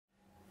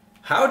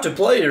How to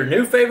play your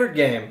new favorite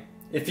game.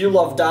 If you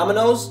love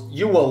dominoes,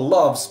 you will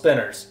love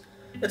spinners.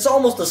 It's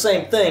almost the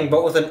same thing,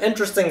 but with an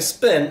interesting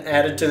spin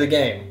added to the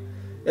game.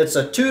 It's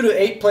a 2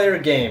 to 8 player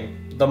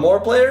game. The more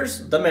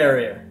players, the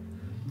merrier.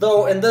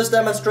 Though in this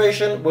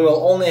demonstration, we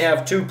will only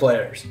have 2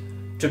 players.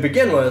 To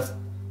begin with,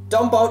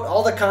 dump out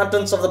all the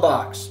contents of the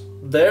box.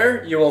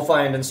 There, you will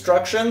find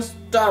instructions,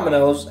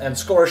 dominoes, and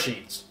score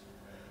sheets.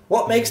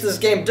 What makes this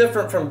game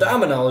different from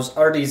dominoes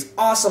are these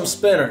awesome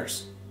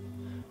spinners,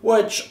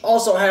 which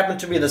also happen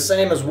to be the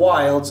same as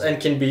wilds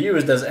and can be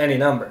used as any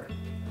number.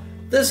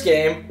 This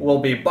game will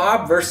be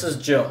Bob versus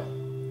Jill.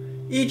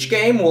 Each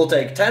game will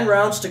take 10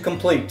 rounds to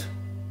complete.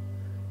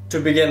 To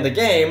begin the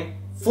game,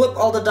 flip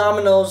all the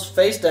dominoes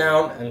face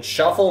down and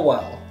shuffle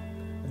well.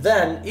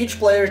 Then, each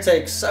player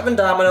takes 7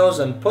 dominoes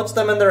and puts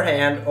them in their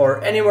hand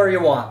or anywhere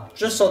you want,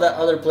 just so that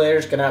other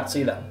players cannot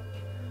see them.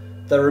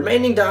 The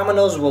remaining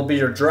dominoes will be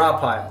your draw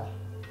pile.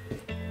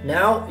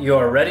 Now, you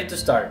are ready to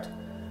start.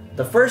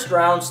 The first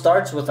round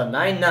starts with a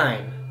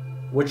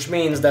 9-9, which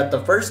means that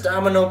the first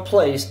domino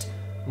placed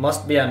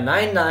must be a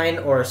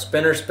 9-9 or a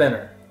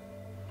spinner-spinner.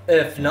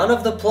 If none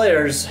of the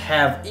players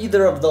have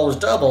either of those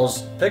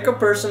doubles, pick a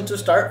person to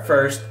start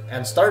first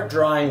and start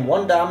drawing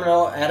one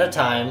domino at a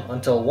time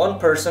until one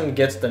person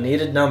gets the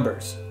needed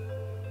numbers.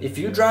 If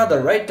you draw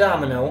the right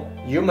domino,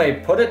 you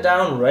may put it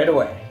down right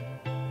away.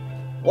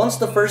 Once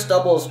the first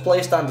double is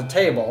placed on the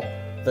table,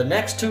 the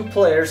next 2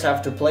 players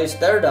have to place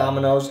their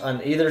dominoes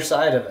on either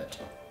side of it.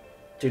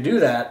 To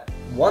do that,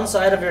 one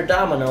side of your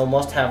domino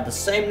must have the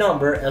same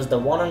number as the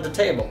one on the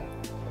table,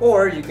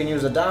 or you can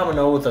use a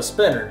domino with a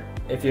spinner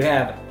if you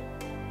have it.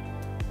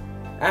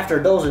 After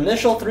those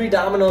initial 3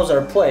 dominoes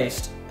are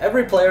placed,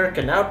 every player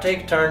can now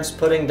take turns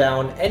putting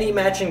down any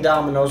matching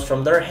dominoes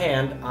from their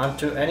hand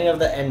onto any of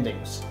the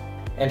endings.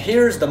 And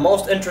here's the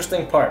most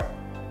interesting part.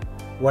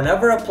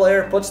 Whenever a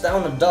player puts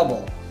down a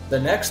double, the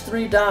next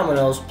 3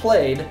 dominoes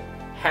played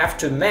have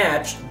to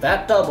match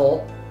that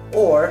double,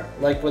 or,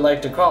 like we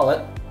like to call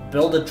it,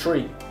 build a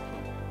tree.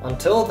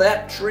 Until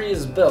that tree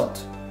is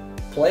built,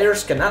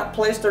 players cannot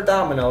place their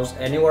dominoes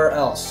anywhere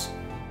else.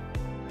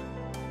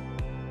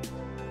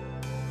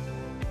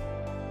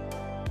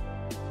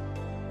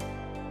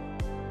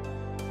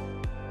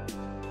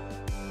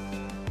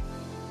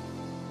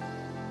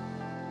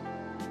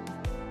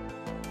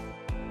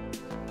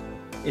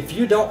 If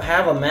you don't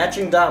have a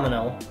matching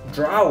domino,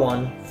 draw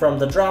one from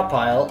the draw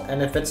pile,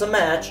 and if it's a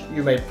match,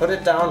 you may put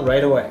it down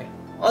right away.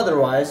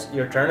 Otherwise,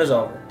 your turn is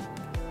over.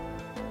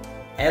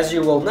 As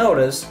you will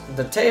notice,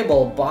 the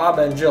table Bob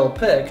and Jill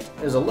picked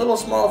is a little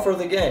small for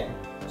the game,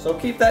 so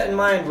keep that in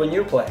mind when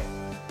you play.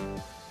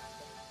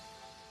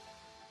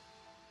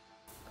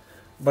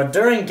 But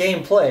during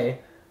gameplay,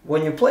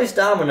 when you place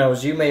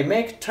dominoes, you may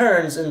make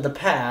turns in the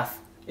path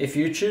if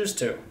you choose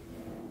to.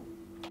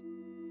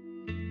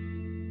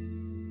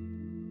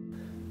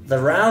 The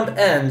round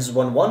ends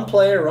when one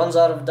player runs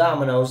out of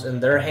dominoes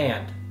in their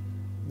hand.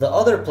 The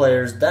other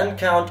players then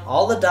count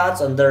all the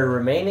dots on their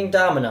remaining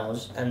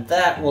dominoes, and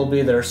that will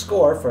be their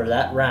score for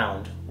that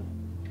round.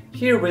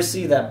 Here we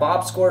see that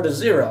Bob scored a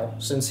 0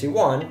 since he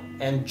won,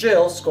 and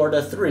Jill scored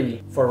a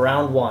 3 for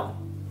round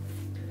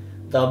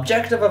 1. The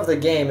objective of the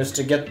game is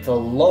to get the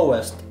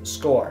lowest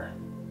score.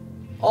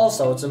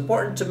 Also, it's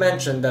important to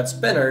mention that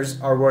spinners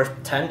are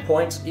worth 10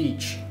 points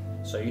each,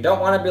 so you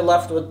don't want to be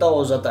left with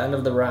those at the end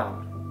of the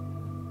round.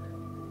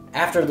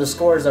 After the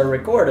scores are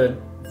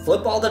recorded,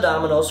 flip all the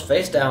dominoes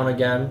face down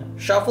again,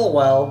 shuffle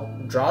well,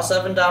 draw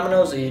 7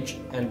 dominoes each,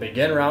 and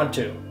begin round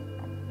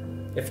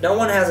 2. If no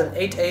one has an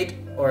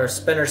 8-8 or a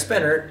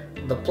spinner-spinner,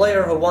 the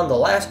player who won the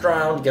last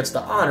round gets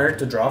the honor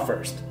to draw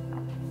first.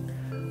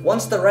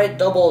 Once the right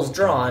double is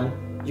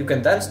drawn, you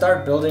can then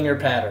start building your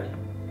pattern.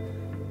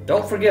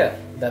 Don't forget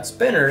that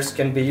spinners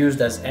can be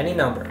used as any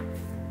number.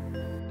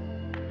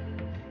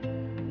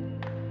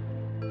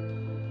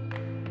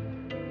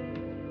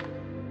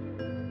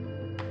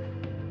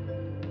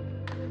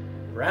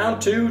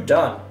 Round 2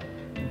 done.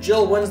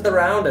 Jill wins the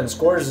round and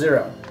scores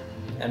 0,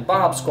 and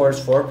Bob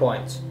scores 4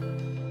 points.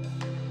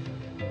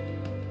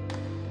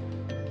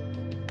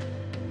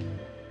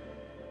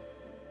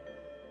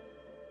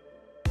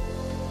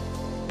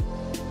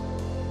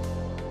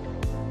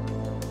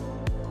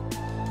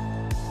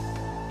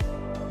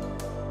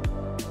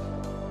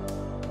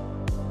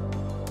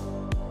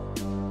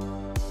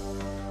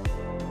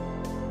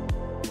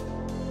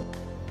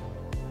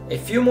 A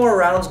few more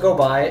rounds go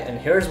by, and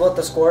here's what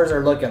the scores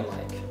are looking like.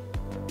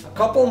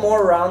 A couple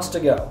more rounds to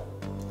go.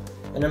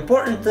 An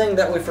important thing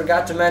that we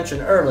forgot to mention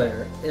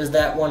earlier is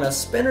that when a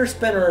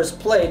spinner-spinner is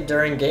played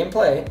during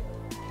gameplay,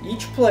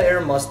 each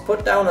player must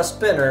put down a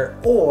spinner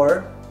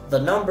or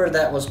the number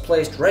that was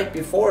placed right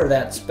before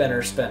that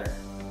spinner-spinner.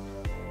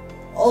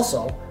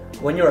 Also,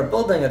 when you are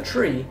building a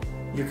tree,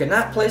 you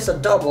cannot place a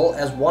double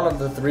as one of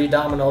the 3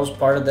 dominoes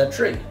part of that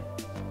tree.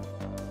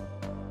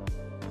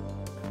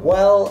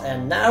 Well,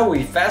 and now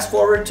we fast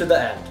forward to the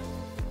end.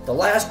 The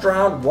last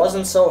round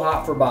wasn't so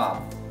hot for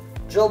Bob.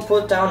 Jill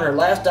put down her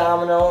last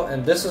domino,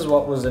 and this is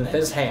what was in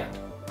his hand.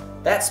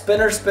 That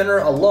spinner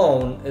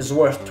alone is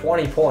worth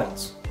 20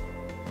 points.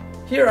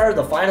 Here are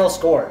the final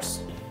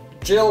scores.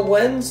 Jill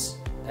wins,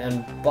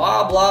 and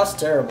Bob lost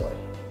terribly.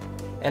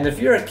 And if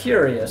you're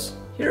curious,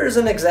 here is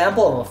an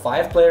example of a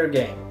 5-player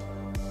game.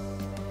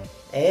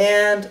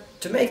 And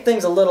to make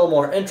things a little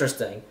more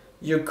interesting,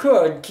 you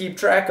could keep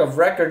track of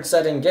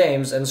record-setting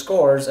games and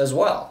scores as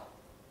well.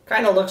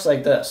 Kinda looks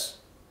like this.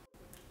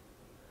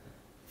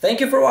 Thank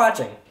you for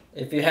watching.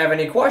 If you have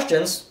any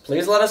questions,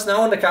 please let us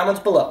know in the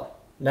comments below.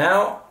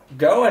 Now,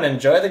 go and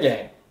enjoy the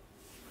game.